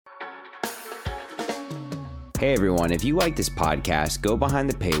Hey everyone, if you like this podcast, go behind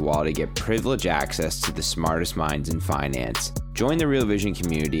the paywall to get privileged access to the smartest minds in finance. Join the Real Vision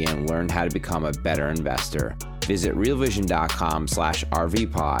community and learn how to become a better investor. Visit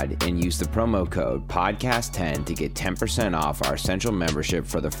realvision.com/RVPod and use the promo code podcast10 to get 10% off our essential membership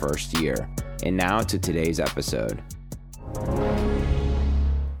for the first year. And now to today's episode.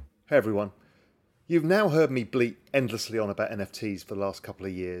 Hey everyone, you've now heard me bleat endlessly on about NFTs for the last couple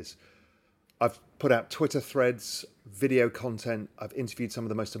of years. I've put out Twitter threads, video content. I've interviewed some of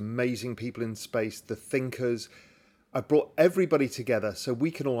the most amazing people in space, the thinkers. I've brought everybody together so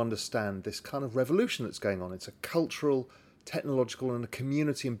we can all understand this kind of revolution that's going on. It's a cultural, technological, and a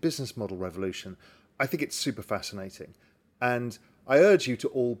community and business model revolution. I think it's super fascinating. And I urge you to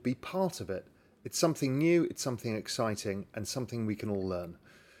all be part of it. It's something new, it's something exciting, and something we can all learn.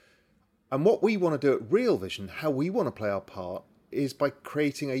 And what we want to do at Real Vision, how we want to play our part, is by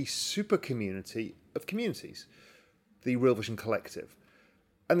creating a super community of communities, the Real Vision Collective.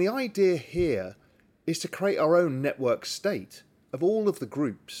 And the idea here is to create our own network state of all of the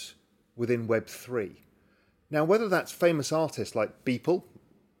groups within Web3. Now, whether that's famous artists like Beeple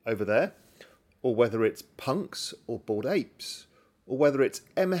over there, or whether it's punks or Bored Apes, or whether it's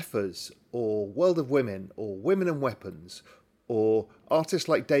MFers or World of Women or Women and Weapons, or artists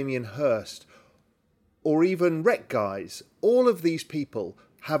like Damien Hirst, or even Rec Guys, all of these people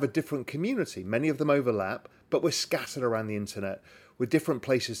have a different community. Many of them overlap, but we're scattered around the internet with different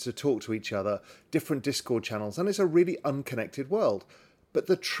places to talk to each other, different Discord channels, and it's a really unconnected world. But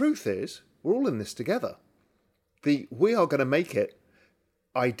the truth is, we're all in this together. The "we are going to make it"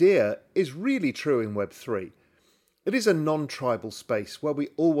 idea is really true in Web3. It is a non-tribal space where we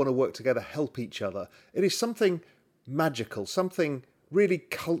all want to work together, help each other. It is something magical, something really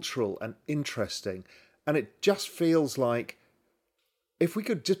cultural and interesting. And it just feels like if we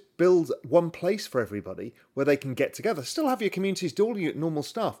could just build one place for everybody where they can get together, still have your communities, do all your normal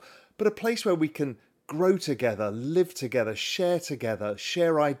stuff, but a place where we can grow together, live together, share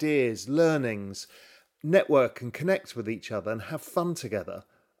ideas, learnings, network and connect with each other and have fun together.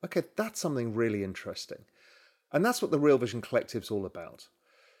 Okay, that's something really interesting. And that's what the Real Vision Collective's all about.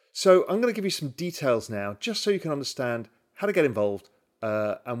 So I'm going to give you some details now, just so you can understand how to get involved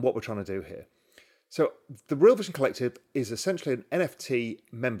and what we're trying to do here. So the Real Vision Collective is essentially an NFT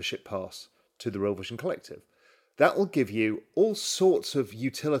membership pass to the Real Vision Collective. That will give you all sorts of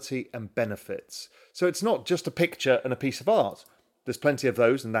utility and benefits. So it's not just a picture and a piece of art. There's plenty of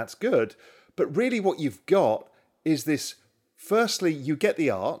those and that's good. But really what you've got is this, firstly, you get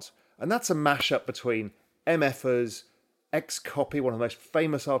the art, and that's a mashup between MFers, X-Copy, one of the most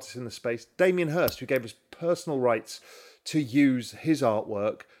famous artists in the space, Damien Hirst, who gave us personal rights to use his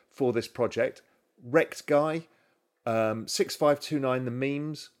artwork for this project, Rect Guy, 6529 The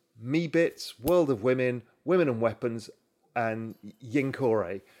Memes, Meebits, World of Women, Women and Weapons, and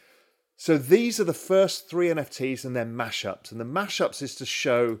Yinkore. So these are the first three NFTs and they're mashups. And the mashups is to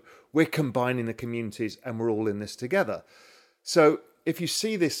show we're combining the communities and we're all in this together. So if you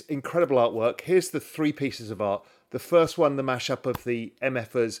see this incredible artwork, here's the three pieces of art. The first one, the mashup of the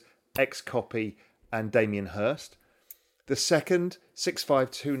MFers, X-Copy, and Damien Hirst. The second,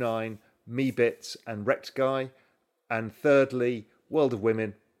 6529, Meebits and Rect Guy. And thirdly, World of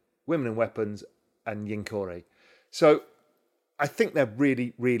Women, Women and Weapons, and Yinkore. So I think they're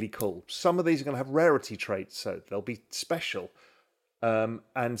really, really cool. Some of these are going to have rarity traits, so they'll be special.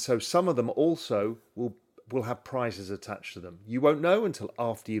 And so some of them also will have prizes attached to them. You won't know until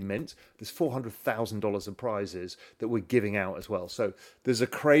after you mint. There's $400,000 of prizes that we're giving out as well. So there's a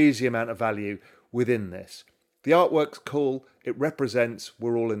crazy amount of value within this. The artwork's cool. It represents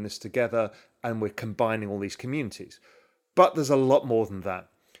we're all in this together and we're combining all these communities. But there's a lot more than that.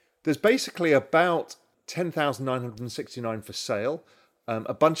 There's basically about 10,969 for sale.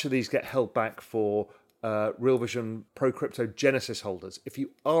 A bunch of these get held back for Real Vision Pro Crypto Genesis holders. If you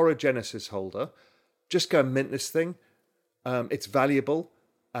are a Genesis holder, just go and mint this thing. It's valuable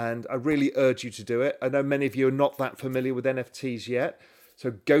and I really urge you to do it. I know many of you are not that familiar with NFTs yet.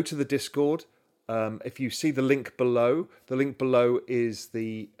 So go to the Discord. If you see the link below is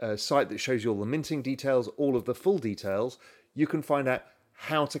the site that shows you all the minting details, all of the full details. You can find out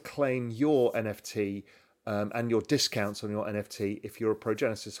how to claim your NFT and your discounts on your NFT if you're a Pro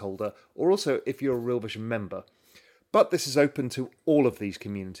Genesis holder, or also if you're a Real Vision member. But this is open to all of these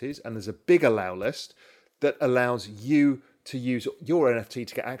communities, and there's a big allow list that allows you to use your NFT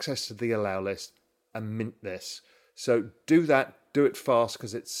to get access to the allow list and mint this. So do that. Do it fast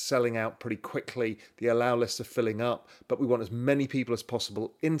because it's selling out pretty quickly. The allow lists are filling up, but we want as many people as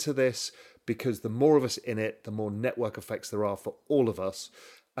possible into this because the more of us in it, the more network effects there are for all of us.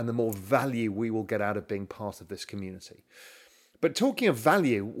 and the more value we will get out of being part of this community. But talking of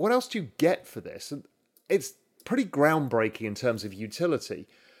value, what else do you get for this? It's pretty groundbreaking in terms of utility.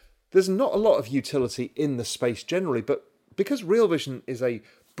 There's not a lot of utility in the space generally, but because Real Vision is a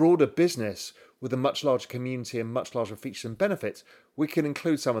broader business with a much larger community and much larger features and benefits, we can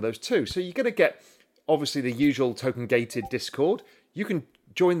include some of those too. So you're going to get, obviously, the usual token-gated Discord. You can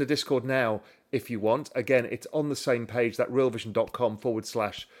join the Discord now if you want. Again, it's on the same page, that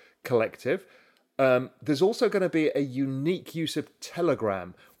realvision.com/collective. There's also going to be a unique use of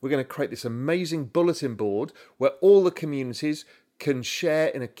Telegram. We're going to create this amazing bulletin board where all the communities can share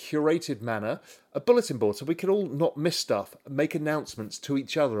in a curated manner a bulletin board so we can all not miss stuff, make announcements to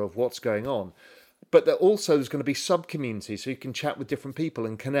each other of what's going on. But there's going to be sub-communities so you can chat with different people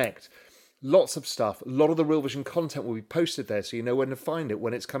and connect. Lots of stuff. A lot of the Real Vision content will be posted there so you know when to find it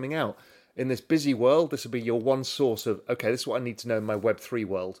when it's coming out. In this busy world, this will be your one source of, okay, this is what I need to know in my Web3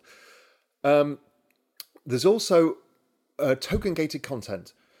 world. There's also token-gated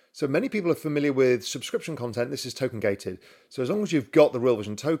content. So many people are familiar with subscription content. This is token-gated. So as long as you've got the Real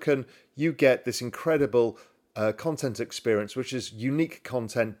Vision token, you get this incredible content experience, which is unique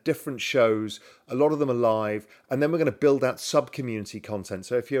content, different shows. A lot of them are live. And then we're going to build out sub-community content.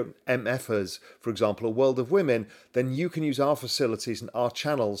 So if you're MFers, for example, or World of Women, then you can use our facilities and our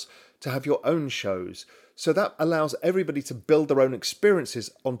channels to have your own shows. So that allows everybody to build their own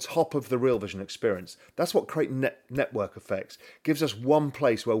experiences on top of the Real Vision experience. That's what creating network effects gives us one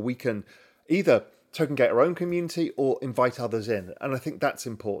place where we can either token gate our own community or invite others in. And I think that's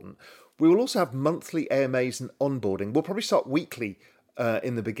important. We will also have monthly AMAs and onboarding. We'll probably start weekly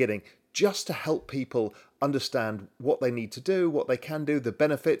in the beginning just to help people understand what they need to do, what they can do, the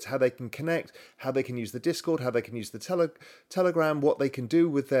benefits, how they can connect, how they can use the Discord, how they can use the Telegram, what they can do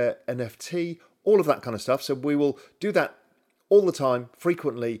with their NFT, all of that kind of stuff. So we will do that all the time,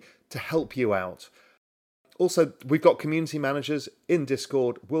 frequently, to help you out. Also, we've got community managers in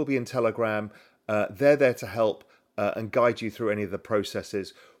Discord, will be in Telegram. They're there to help and guide you through any of the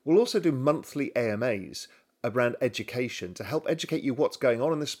processes. We'll also do monthly AMAs around education to help educate you what's going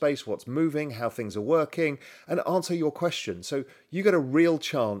on in the space, what's moving, how things are working, and answer your questions. So you get a real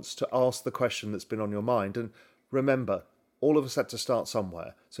chance to ask the question that's been on your mind. And remember, all of us had to start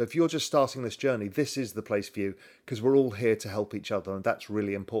somewhere. So if you're just starting this journey, this is the place for you because we're all here to help each other, and that's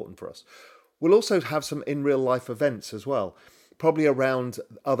really important for us. We'll also have some in real life events as well, probably around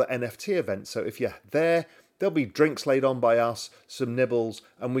other NFT events. So if you're there, there'll be drinks laid on by us, some nibbles,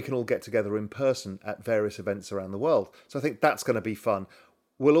 and we can all get together in person at various events around the world. So I think that's going to be fun.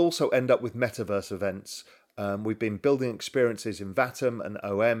 We'll also end up with metaverse events. We've been building experiences in Vatom and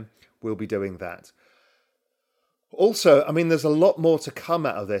OM. We'll be doing that. Also, I mean, there's a lot more to come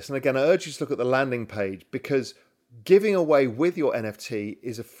out of this. And again, I urge you to look at the landing page because giving away with your NFT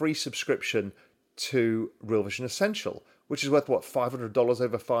is a free subscription to Real Vision Essential, which is worth, $500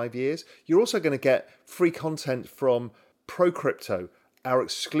 over 5 years. You're also going to get free content from ProCrypto, our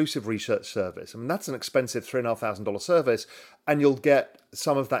exclusive research service. I mean, that's an expensive $3,500 service, and you'll get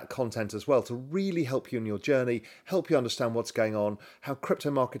some of that content as well to really help you in your journey, help you understand what's going on, how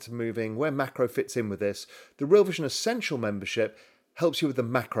crypto markets are moving, where macro fits in with this. The Real Vision Essential membership helps you with the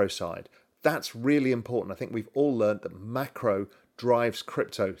macro side. That's really important. I think we've all learned that macro drives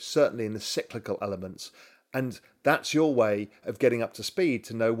crypto, certainly in the cyclical elements. And that's your way of getting up to speed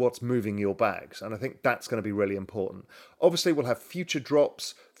to know what's moving your bags. And I think that's going to be really important. Obviously, we'll have future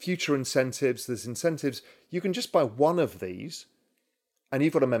drops, future incentives. There's incentives. You can just buy one of these and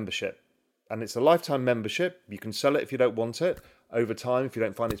you've got a membership. And it's a lifetime membership. You can sell it if you don't want it over time, if you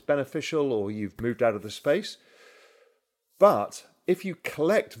don't find it's beneficial or you've moved out of the space. But if you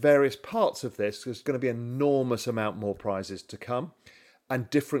collect various parts of this, there's going to be an enormous amount more prizes to come. And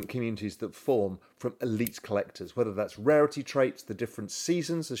different communities that form from elite collectors, whether that's rarity traits, the different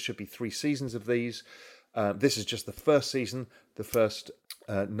seasons. There should be 3 seasons of these. This is just the first season, the first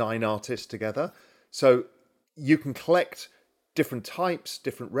 9 artists together. So you can collect different types,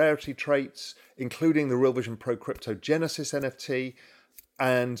 different rarity traits, including the Real Vision Pro Crypto Genesis NFT.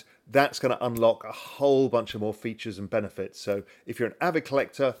 And that's going to unlock a whole bunch of more features and benefits. So if you're an avid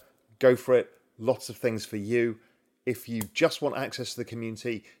collector, go for it. Lots of things for you. If you just want access to the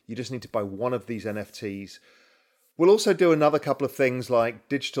community, you just need to buy one of these NFTs. We'll also do another couple of things like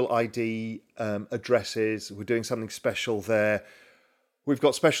digital ID addresses. We're doing something special there. We've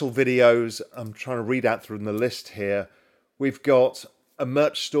got special videos. I'm trying to read out through the list here. We've got a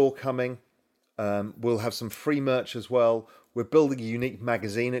merch store coming. We'll have some free merch as well. We're building a unique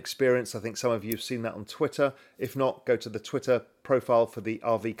magazine experience. I think some of you have seen that on Twitter. If not, go to the Twitter profile for the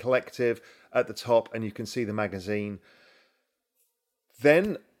RV Collective at the top and you can see the magazine.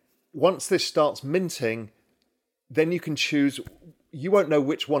 Then once this starts minting, then you can choose. You won't know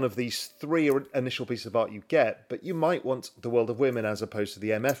which one of these 3 initial pieces of art you get, but you might want the World of Women as opposed to the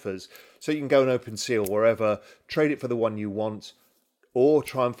MFers. So you can go and OpenSea or wherever, trade it for the one you want, or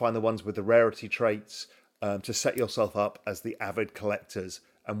try and find the ones with the rarity traits to set yourself up as the avid collectors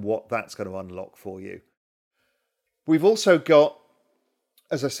and what that's going to unlock for you. We've also got,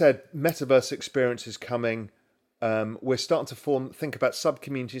 as I said, metaverse experiences coming. We're starting to think about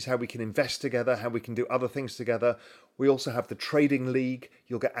sub-communities, how we can invest together, how we can do other things together. We also have the Trading League.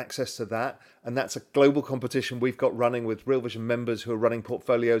 You'll get access to that. And that's a global competition we've got running with Real Vision members who are running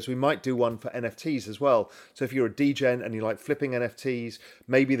portfolios. We might do one for NFTs as well. So if you're a DGen and you like flipping NFTs,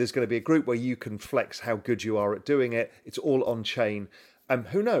 maybe there's going to be a group where you can flex how good you are at doing it. It's all on chain. And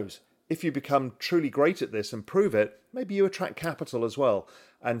who knows? If you become truly great at this and prove it, maybe you attract capital as well.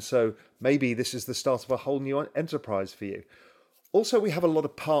 And so maybe this is the start of a whole new enterprise for you. Also, we have a lot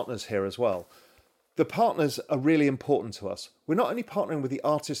of partners here as well. The partners are really important to us. We're not only partnering with the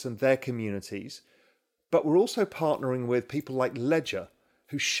artists and their communities, but we're also partnering with people like Ledger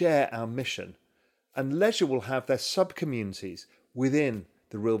who share our mission. And Ledger will have their sub-communities within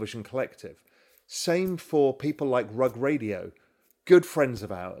the Real Vision Collective. Same for people like Rug Radio, good friends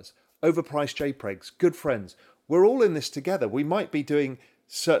of ours. Overpriced JPEGs, good friends. We're all in this together. We might be doing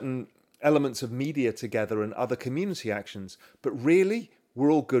certain elements of media together and other community actions, but really, we're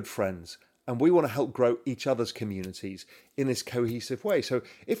all good friends. And we want to help grow each other's communities in this cohesive way. So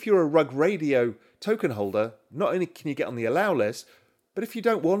if you're a Rug Radio token holder, not only can you get on the allow list, but if you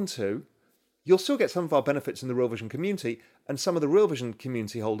don't want to, you'll still get some of our benefits in the Real Vision community, and some of the Real Vision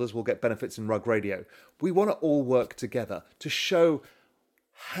community holders will get benefits in Rug Radio. We want to all work together to show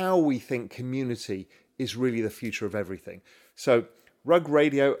how we think community is really the future of everything. So Rug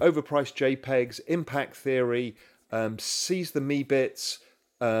Radio, overpriced JPEGs, Impact Theory, Seize the Me Bits,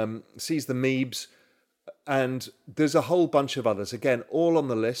 Seize the Meebs, and there's a whole bunch of others. Again, all on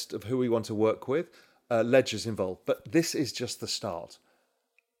the list of who we want to work with. Ledger's involved, but this is just the start.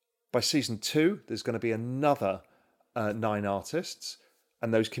 By season 2, there's going to be another 9 artists,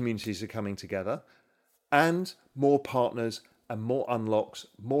 and those communities are coming together, and more partners, and more unlocks,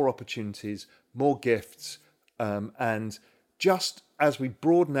 more opportunities, more gifts. And just as we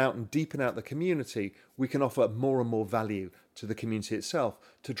broaden out and deepen out the community, we can offer more and more value to the community itself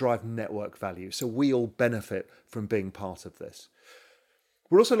to drive network value. So we all benefit from being part of this.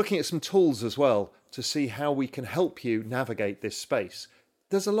 We're also looking at some tools as well to see how we can help you navigate this space.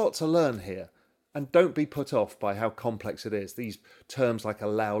 There's a lot to learn here. And don't be put off by how complex it is. These terms like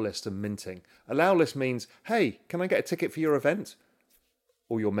allow list and minting. Allow list means, hey, can I get a ticket for your event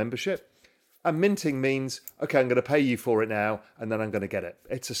or your membership? And minting means, okay, I'm going to pay you for it now, and then I'm going to get it.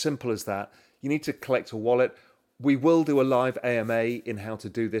 It's as simple as that. You need to collect a wallet. We will do a live AMA in how to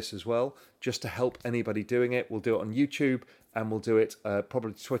do this as well, just to help anybody doing it. We'll do it on YouTube, and we'll do it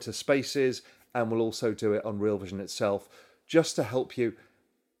probably Twitter Spaces, and we'll also do it on Real Vision itself, just to help you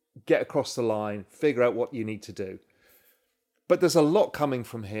get across the line, figure out what you need to do. But there's a lot coming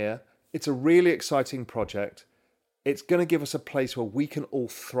from here. It's a really exciting project. It's going to give us a place where we can all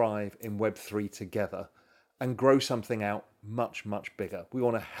thrive in Web3 together and grow something out much, much bigger. We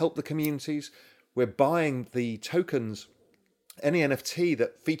want to help the communities. We're buying the tokens. Any NFT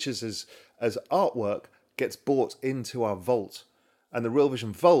that features as artwork gets bought into our vault. And the Real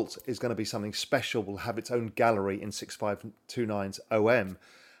Vision Vault is going to be something special. We'll have its own gallery in 6529's OM.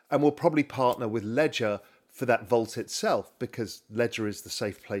 And we'll probably partner with Ledger for that vault itself, because Ledger is the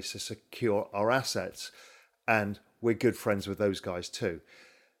safe place to secure our assets. And we're good friends with those guys too.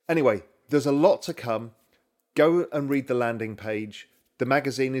 Anyway, there's a lot to come. Go and read the landing page. The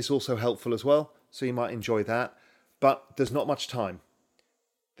magazine is also helpful as well, so you might enjoy that. But there's not much time.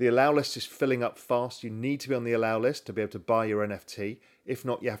 The allow list is filling up fast. You need to be on the allow list to be able to buy your NFT. If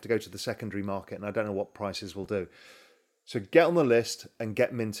not, you have to go to the secondary market, and I don't know what prices will do. So get on the list and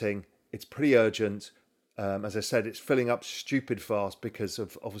get minting. It's pretty urgent. As I said, it's filling up stupid fast because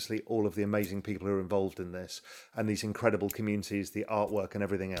of obviously all of the amazing people who are involved in this and these incredible communities, the artwork and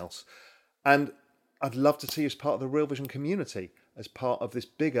everything else. And I'd love to see you as part of the Real Vision community, as part of this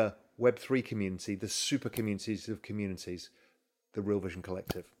bigger Web3 community, the super communities of communities, the Real Vision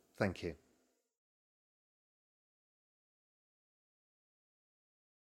Collective. Thank you.